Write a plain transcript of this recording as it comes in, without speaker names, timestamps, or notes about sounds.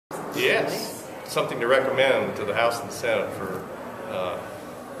Yes, something to recommend to the House and the Senate for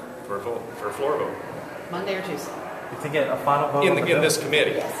a vote, for a floor vote. Monday or Tuesday? You think a final vote In this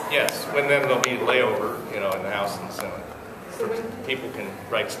committee? Yes. When then there'll be layover, in the House and the Senate. People can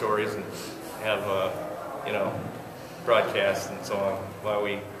write stories and have, broadcasts and so on while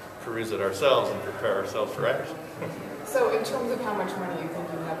we peruse it ourselves and prepare ourselves for action. So in terms of how much money you think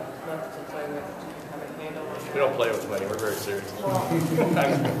you have left to play with, do you have a handle on that? We don't play with money. We're very serious. Well,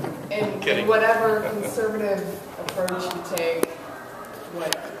 I'm kidding. in whatever conservative approach you take,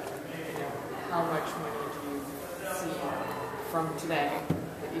 how much money do you see from today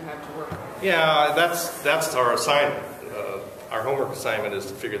that you have to work with? Yeah, that's our assignment. Our homework assignment is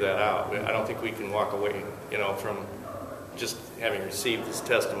to figure that out. I don't think we can walk away, from just having received this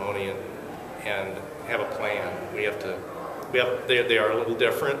testimony and have a plan. They are a little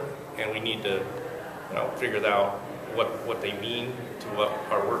different, and we need to, figure out what they mean to what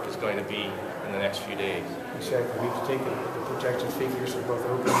our work is going to be in the next few days. Exactly. We have to take the projected figures of both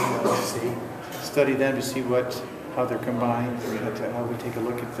open and LLC, study them to see how they're combined. We have to how we take a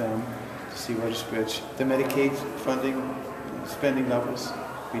look at them to see what is which. The Medicaid funding, spending levels.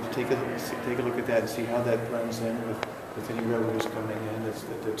 We have to take a look at that and see how that blends in with any revenues coming in. That's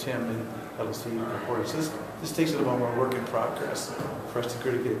the TIM and LLC reports. So this takes a little more work in progress for us to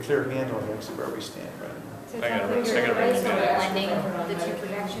really get a clear handle on actually where we stand right now. I got to bring you back. The two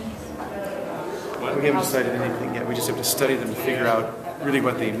projections? We haven't decided anything yet. We just have to study them to figure out really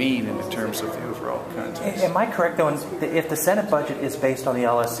what they mean in terms of the overall context. Am I correct, though, if the Senate budget is based on the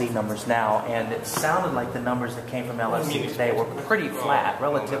LSC numbers now, and it sounded like the numbers that came from LSC today were pretty flat,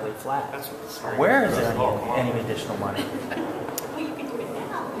 relatively flat. Where is there any additional money?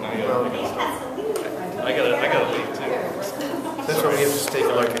 I gotta leave too. That's what we have to take a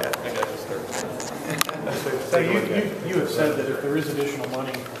look at. I got to start. So you have said that if there is additional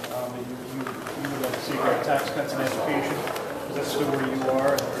money, you would seek out tax cuts in education. Is that still where you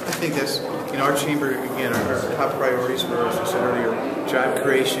are? I think that's, our chamber, again, our top priorities were, as I said earlier, job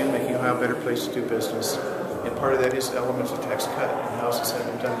creation, making Ohio a better place to do business. And part of that is elements of tax cut. And the House has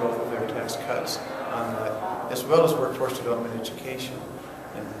done both of their tax cuts on that, as well as workforce development and education.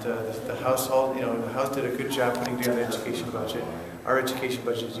 And the House, the House did a good job putting together the education budget. Our education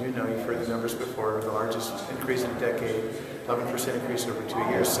budget, as you've heard the numbers before, the largest increase in a decade, 11% increase over 2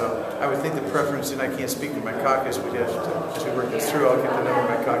 years. So I would think the preference, and I can't speak for my caucus, we'd have to, as we work this through, I'll get the number of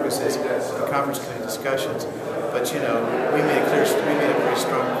my caucuses, the conference committee discussions. But we made a pretty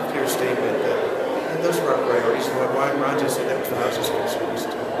strong, clear statement that those are our priorities. And what Ron just said, that was the House's concerns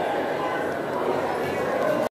too.